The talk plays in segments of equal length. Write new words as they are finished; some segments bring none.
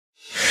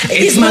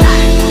It's my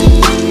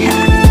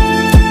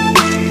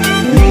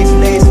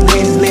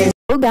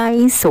Hello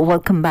guys, so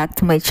welcome back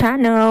to my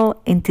channel,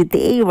 and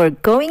today we're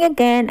going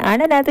again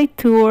on another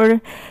tour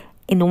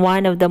in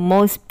one of the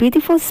most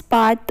beautiful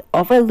spots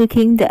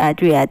overlooking the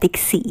Adriatic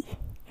Sea,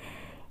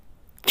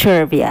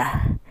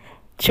 Cervia.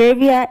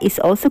 Cervia is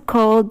also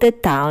called the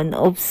town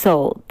of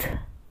salt.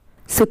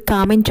 So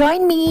come and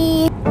join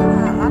me!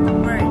 A lot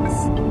of birds.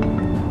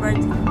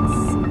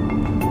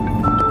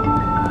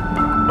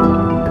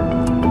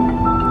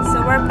 So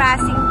we're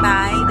passing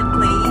by the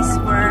place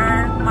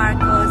where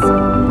Marco's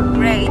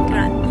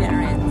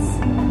great-grandparents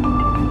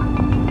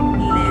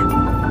lived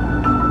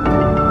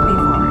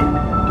before.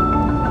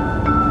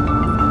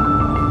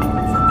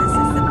 So this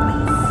is the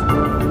place.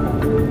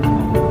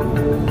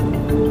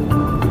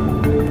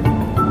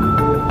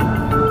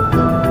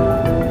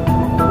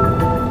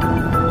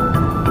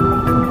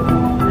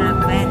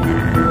 Ravenna.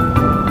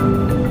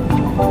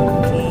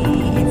 Okay,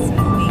 it's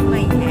moving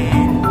my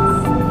hands.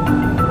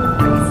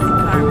 There's the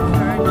carved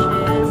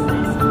churches,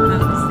 there's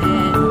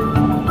houses.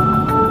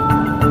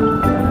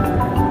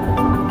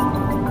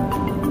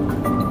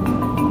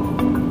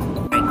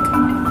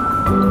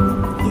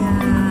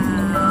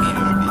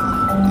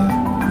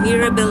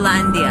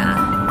 Mirabilandia.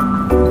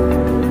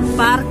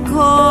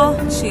 Parco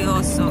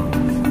Chioso.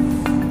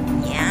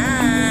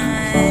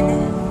 Yan.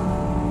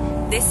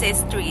 This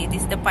is tree.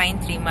 This is the pine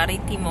tree.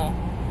 Maritimo.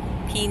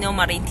 Pino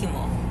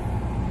Maritimo.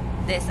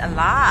 There's a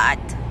lot.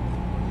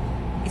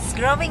 It's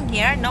growing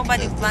here.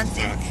 Nobody plants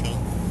it.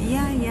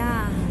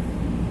 Yeah.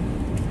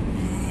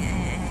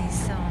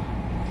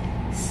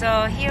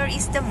 So here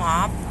is the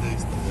map.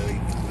 There's the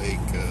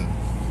lake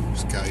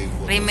sky.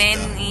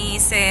 Rimeni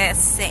se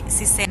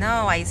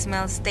no, I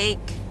smell steak.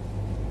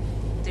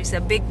 There's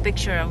a big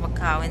picture of a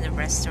cow in the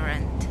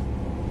restaurant.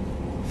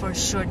 For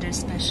sure their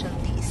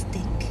specialty is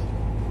steak.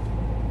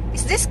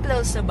 Is this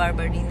close to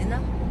Barbardino? No?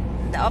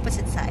 The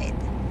opposite side.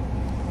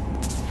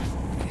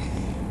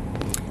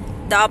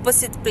 The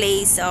opposite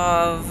place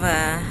of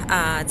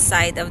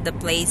side of the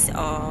place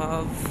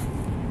of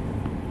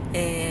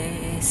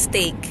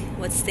steak.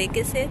 What steak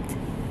is it?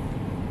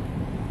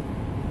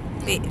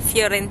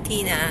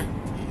 Fiorentina.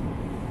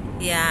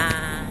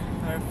 Yeah,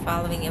 we're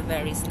following a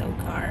very slow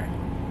car.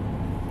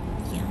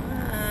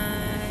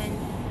 Yan.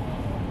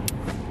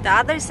 The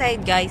other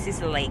side, guys,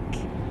 is a lake.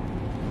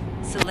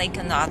 It's a lake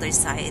on the other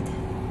side,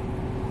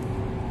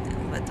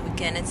 but we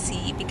cannot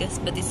see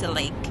but it's a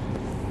lake.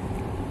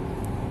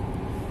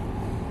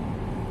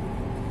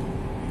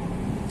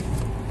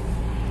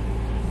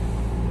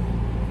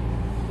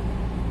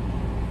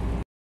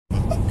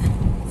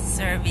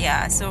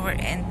 Cervia. So we're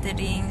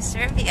entering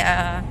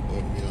Cervia.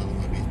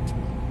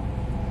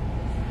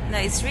 No,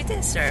 it's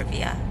written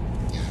Cervia.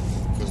 Yeah,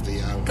 because they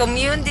are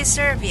Commune di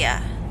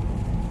Cervia.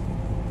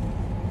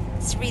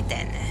 It's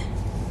written.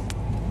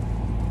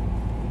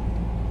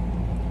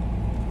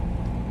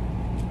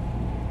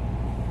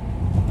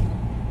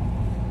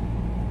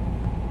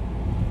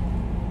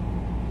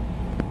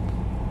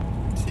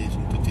 Sì,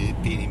 sono tutti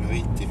pini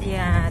marittimi.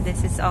 Yeah,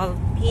 this is all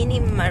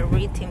Pini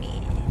Marittimi.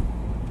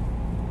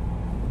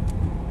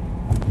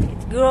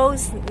 It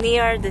grows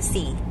near the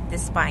sea,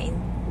 this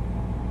pine.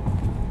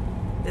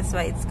 That's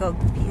why it's called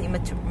Pini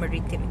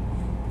Marittimi.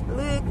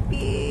 Look,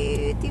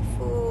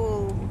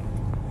 beautiful.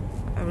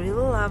 I really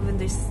love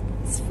when it's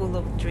full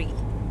of tree.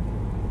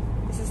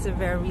 This is a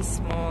very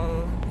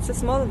small, it's a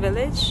small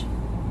village.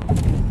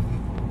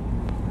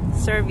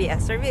 Cervia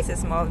is a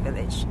small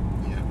village.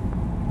 Yeah.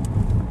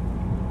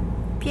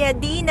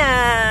 Piadina,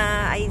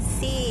 I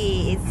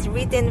see. It's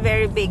written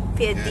very big.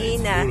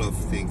 Piadina. Yeah, it's full of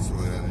things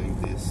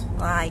like this.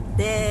 Like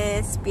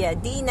this.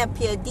 Piadina.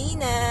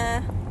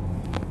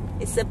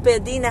 It's a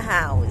Piadina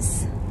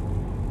house.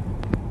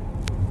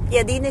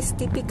 Piadina is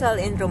typical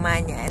in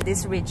Romagna, in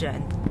this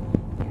region.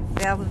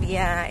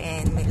 Cervia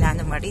and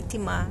Milano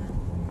Marittima.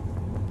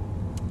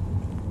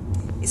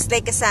 It's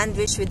like a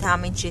sandwich with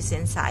ham and cheese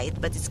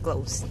inside, but it's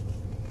closed.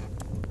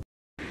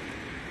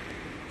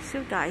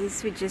 So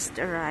guys, we just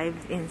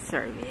arrived in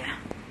Cervia.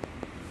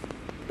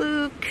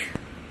 Look!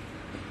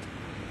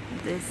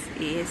 This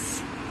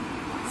is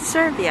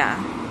Cervia.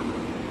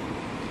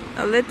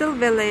 A little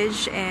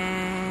village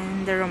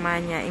in the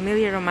Romagna,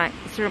 Emilia-Romagna.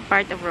 It's a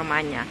part of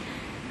Romagna,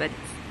 but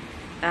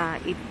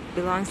it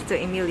belongs to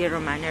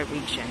Emilia-Romagna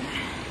region.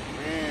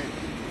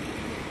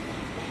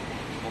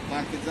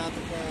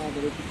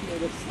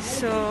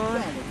 So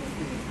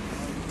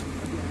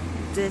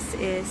this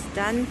is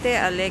Dante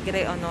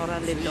Alighieri Onora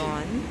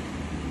Lilon.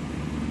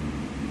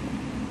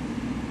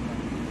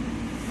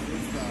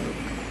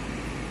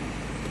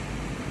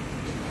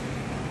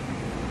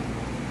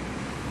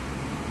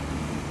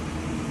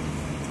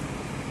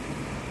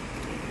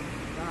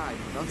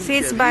 See,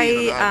 it's by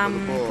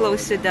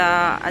close to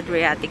the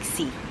Adriatic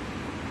Sea.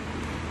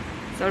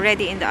 It's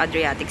already in the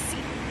Adriatic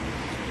Sea.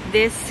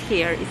 This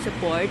here is a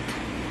port.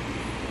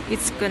 It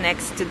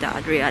connects to the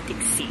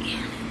Adriatic Sea.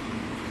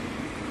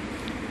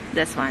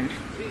 This one.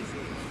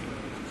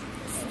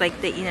 It's like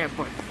the inner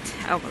port.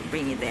 I will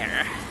bring you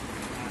there.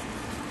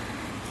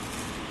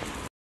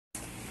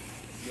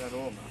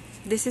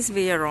 This is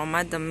Via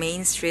Roma, the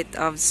main street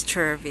of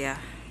Cervia.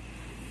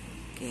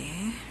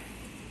 Okay.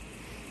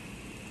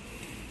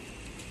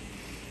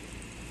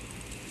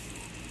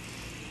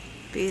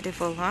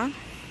 Beautiful, huh?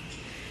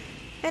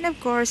 And of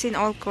course, in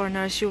all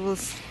corners, you will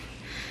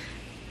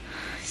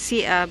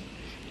see a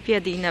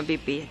Piadina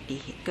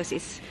Bipiti because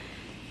it's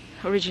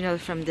original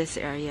from this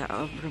area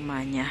of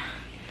Romagna.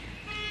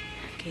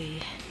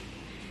 Okay.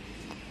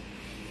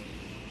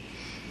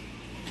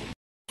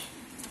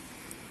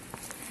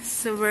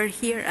 So we're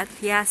here at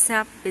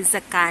Piazza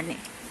Pizzacane.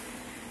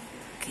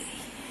 Okay.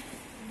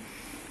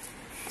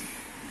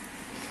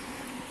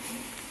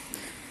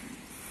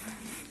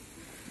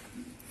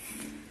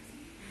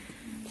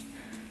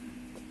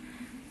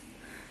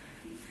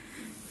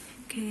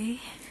 Okay.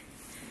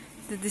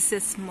 So this is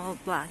a small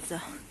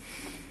plaza.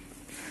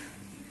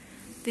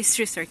 These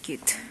trees are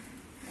cute.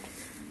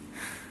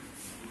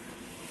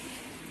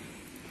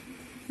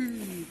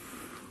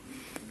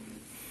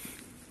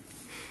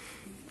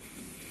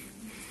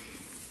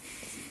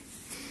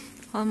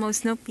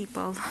 Almost no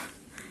people.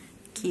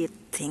 Cute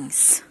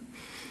things.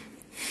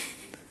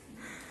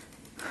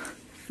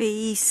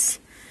 Face.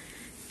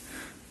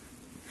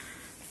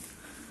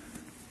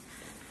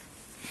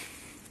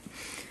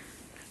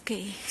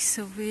 Okay,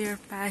 so we're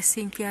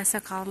passing Piazza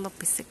Carlo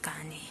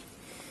Pizzacane.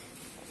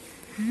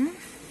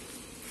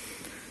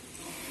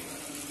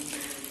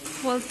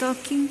 While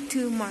talking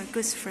to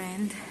Marco's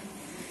friend,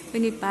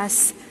 when we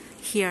passed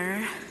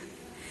here,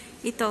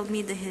 he told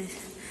me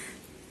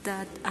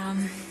that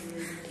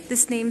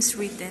this name's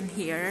written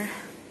here.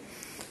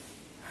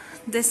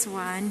 This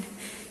one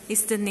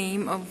is the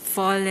name of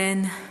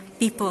fallen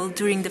people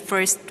during the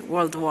First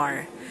World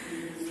War.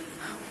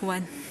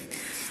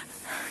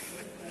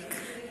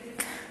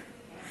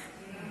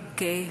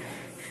 Okay,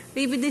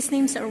 maybe these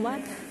names are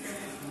what?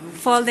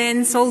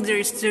 Fallen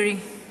soldiers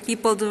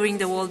people during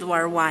the World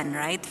War I,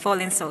 right?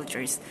 Fallen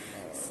soldiers.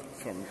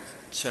 From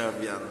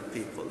Cervian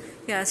people.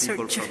 Yeah,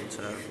 People from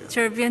Cervia.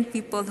 Serbian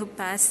people who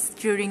passed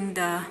during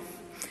the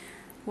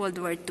World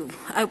War II,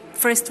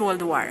 First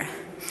World War.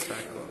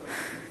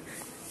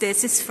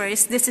 This is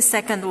first. This is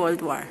Second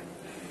World War.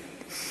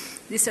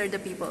 These are the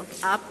people.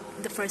 Up,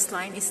 the first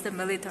line is the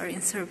military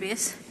in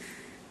service.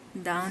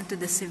 Down to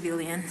the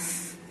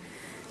civilians.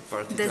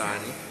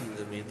 Partigiani in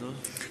the middle.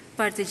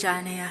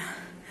 Partigiani, yeah.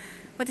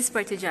 What is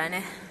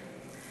Partigiani?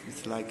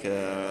 It's like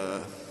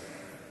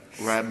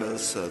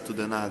rebels to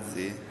the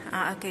Nazi.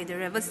 Okay, the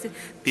rebels.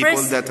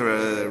 People that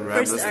are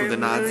rebels first to the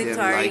Nazi and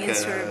military like in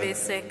service.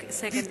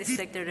 Second is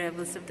like the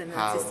rebels of the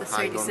Nazis. The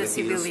third is the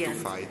civilian. To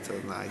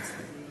fight Nazi.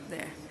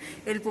 There.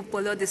 Il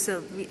popolo di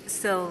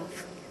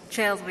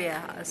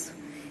Cervia as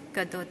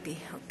Cadotti.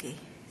 Okay.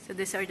 So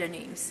these are the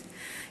names.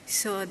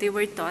 So they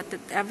were taught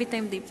that every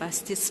time they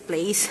pass this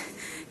place,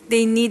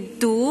 they need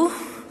to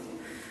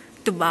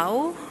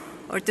bow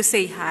or to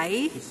say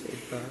hi.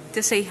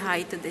 To say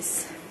hi to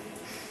these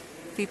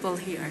people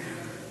here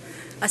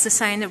as a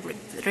sign of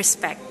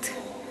respect.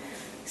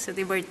 So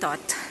they were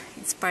taught.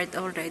 It's part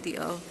already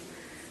of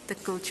the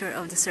culture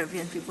of the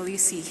Serbian people. You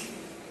see,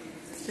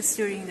 just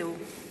during the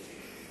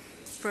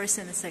First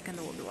and the Second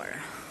World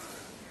War.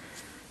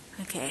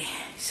 Okay,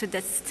 so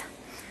that's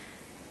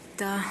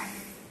the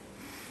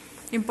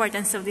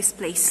importance of this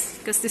place,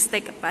 because this is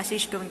like a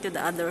passage going to the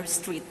other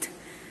street.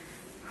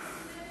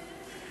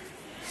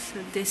 So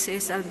this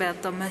is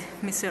Alberto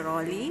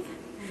Miseroli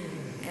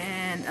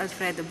and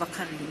Alfredo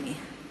Baccarini.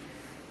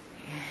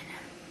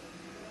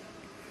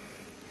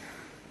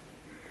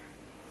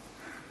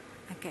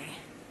 Okay,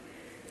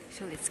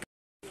 so let's go.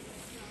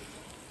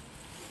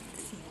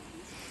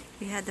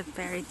 We had a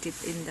ferry tip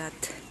in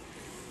that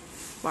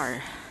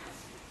bar.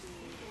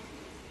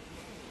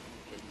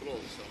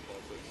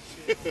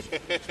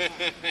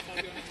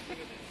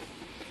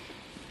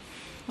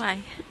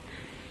 Why?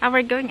 Are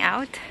we going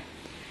out?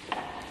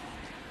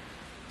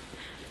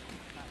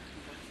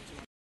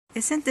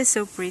 Isn't this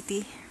so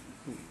pretty?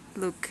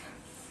 Look.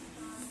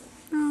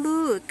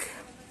 Look.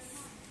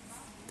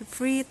 The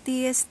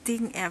prettiest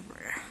thing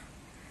ever.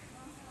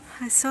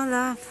 I saw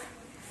love.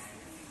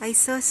 I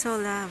saw so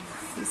love.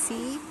 You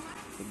see?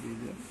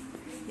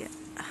 Yeah.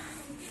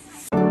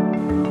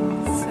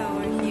 So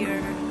we're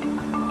here.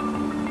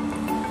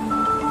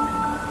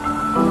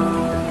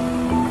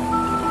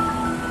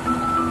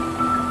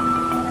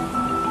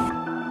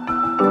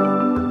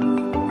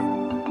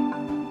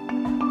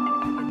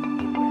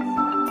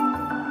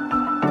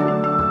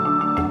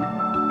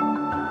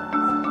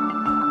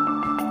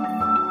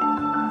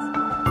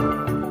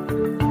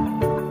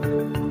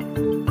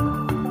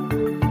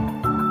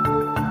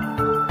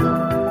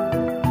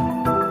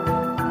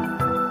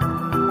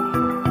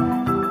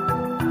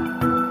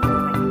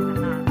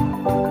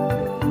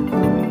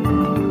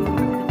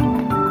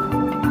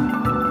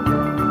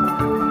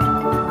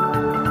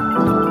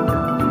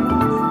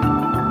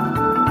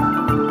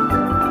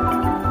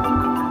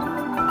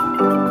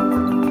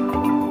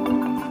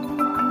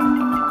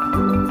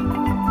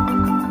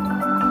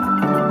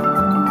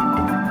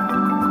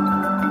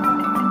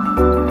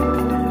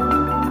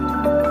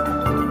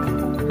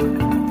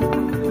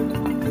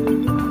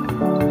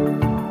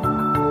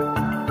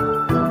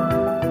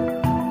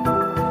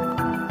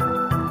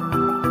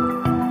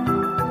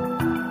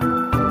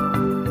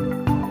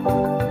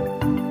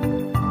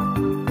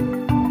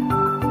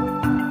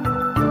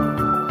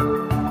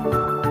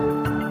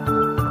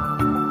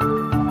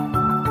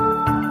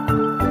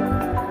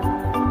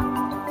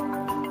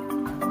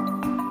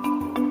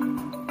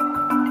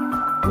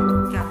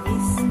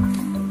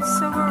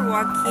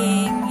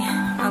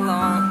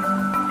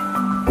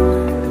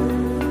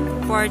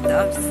 port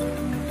of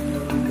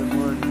In the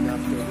morning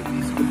after the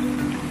disco.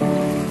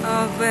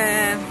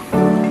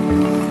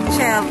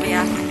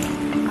 Cervia.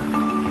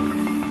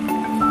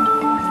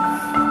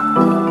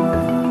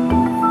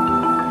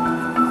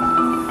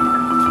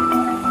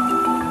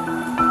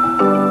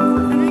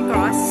 Can I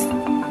cross?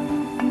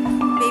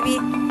 Maybe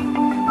I'm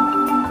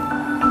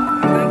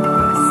going to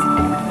cross.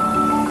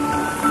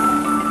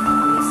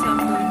 So I'm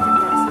going to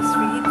cross the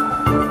street.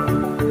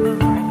 The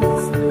Lord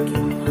is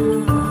looking at the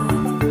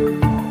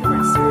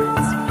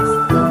restaurants.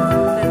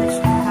 Finish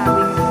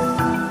having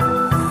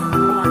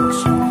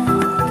lunch.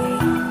 Okay.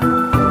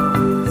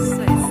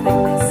 So it's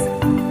like this.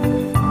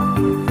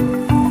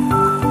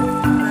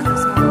 A lot of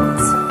small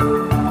boats.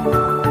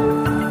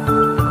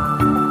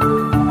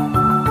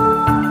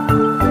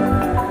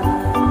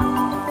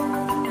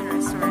 And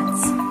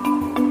restaurants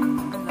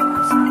on the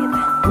other side.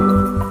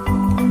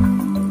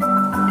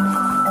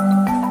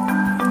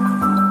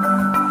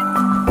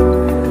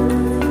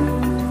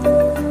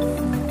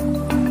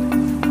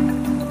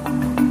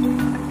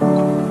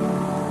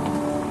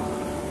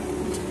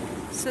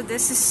 So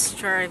this is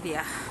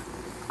Cervia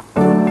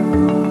of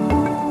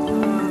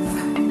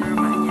the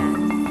Romanian.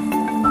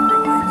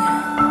 Romania.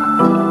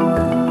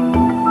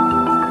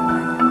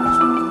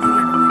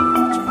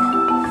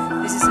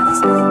 This is on the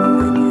side of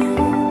Romania.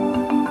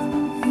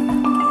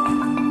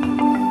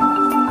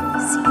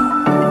 See.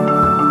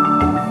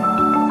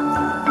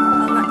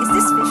 Is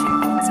this fishing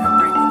boats or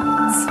private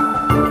boats?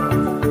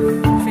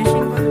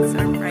 Fishing boats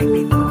or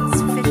private boats?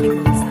 Fishing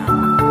boats now.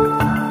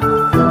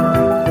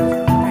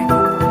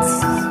 Private boats.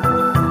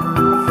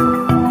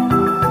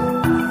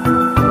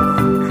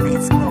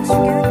 It's close. You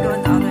cannot go on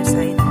the other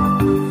side.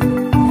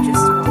 You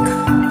just walk.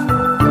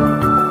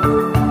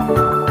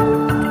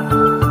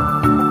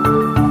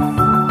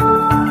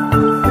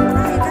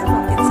 You can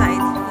walk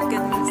inside. You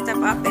can step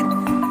up and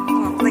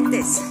walk like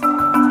this.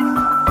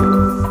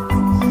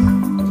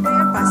 They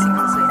are passing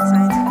also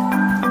inside.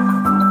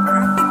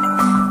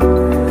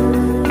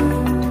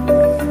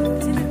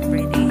 Isn't it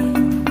pretty,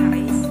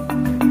 guys?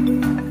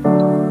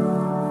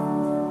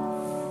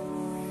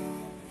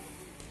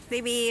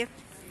 Maybe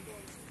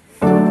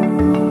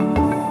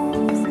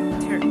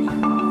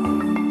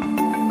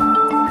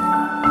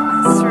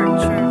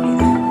Cervia.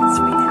 It's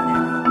written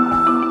there.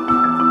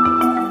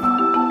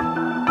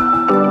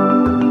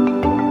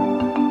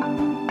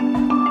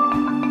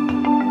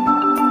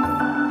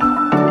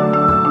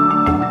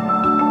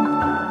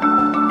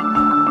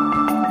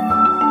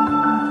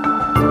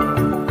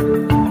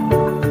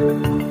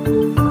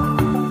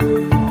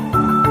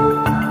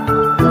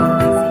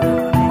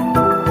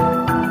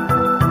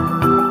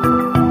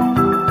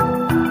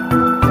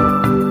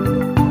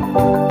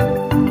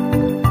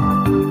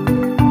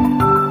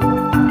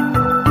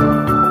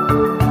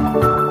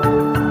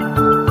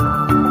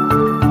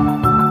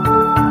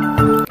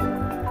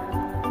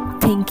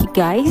 Thank you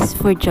guys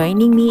for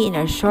joining me in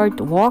our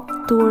short walk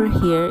tour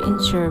here in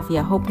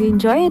Cervia. Hope you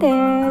enjoyed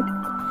it.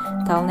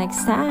 Till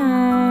next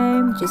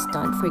time, just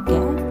don't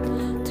forget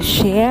to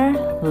share,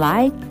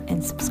 like,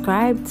 and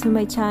subscribe to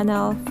my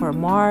channel for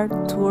more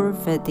tour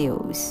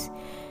videos.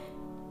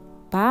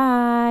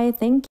 Bye.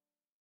 Thank you.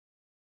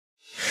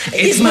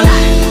 It's my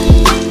life.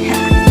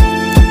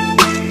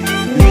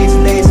 Lazy,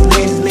 lazy,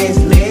 lazy,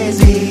 lazy,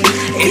 lazy.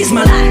 It's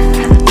my life.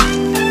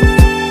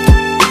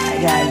 I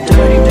got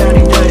dirty,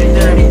 dirty, dirty,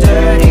 dirty,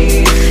 dirty.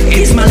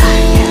 It's my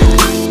life.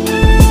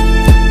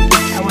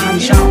 I wanna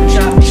shop,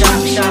 shop,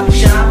 shop, shop,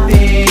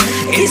 shopping.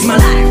 It's my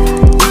life.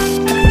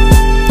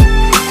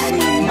 I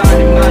need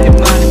money, money,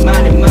 money,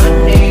 money,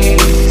 money.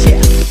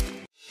 Yeah.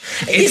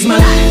 It's my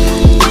life.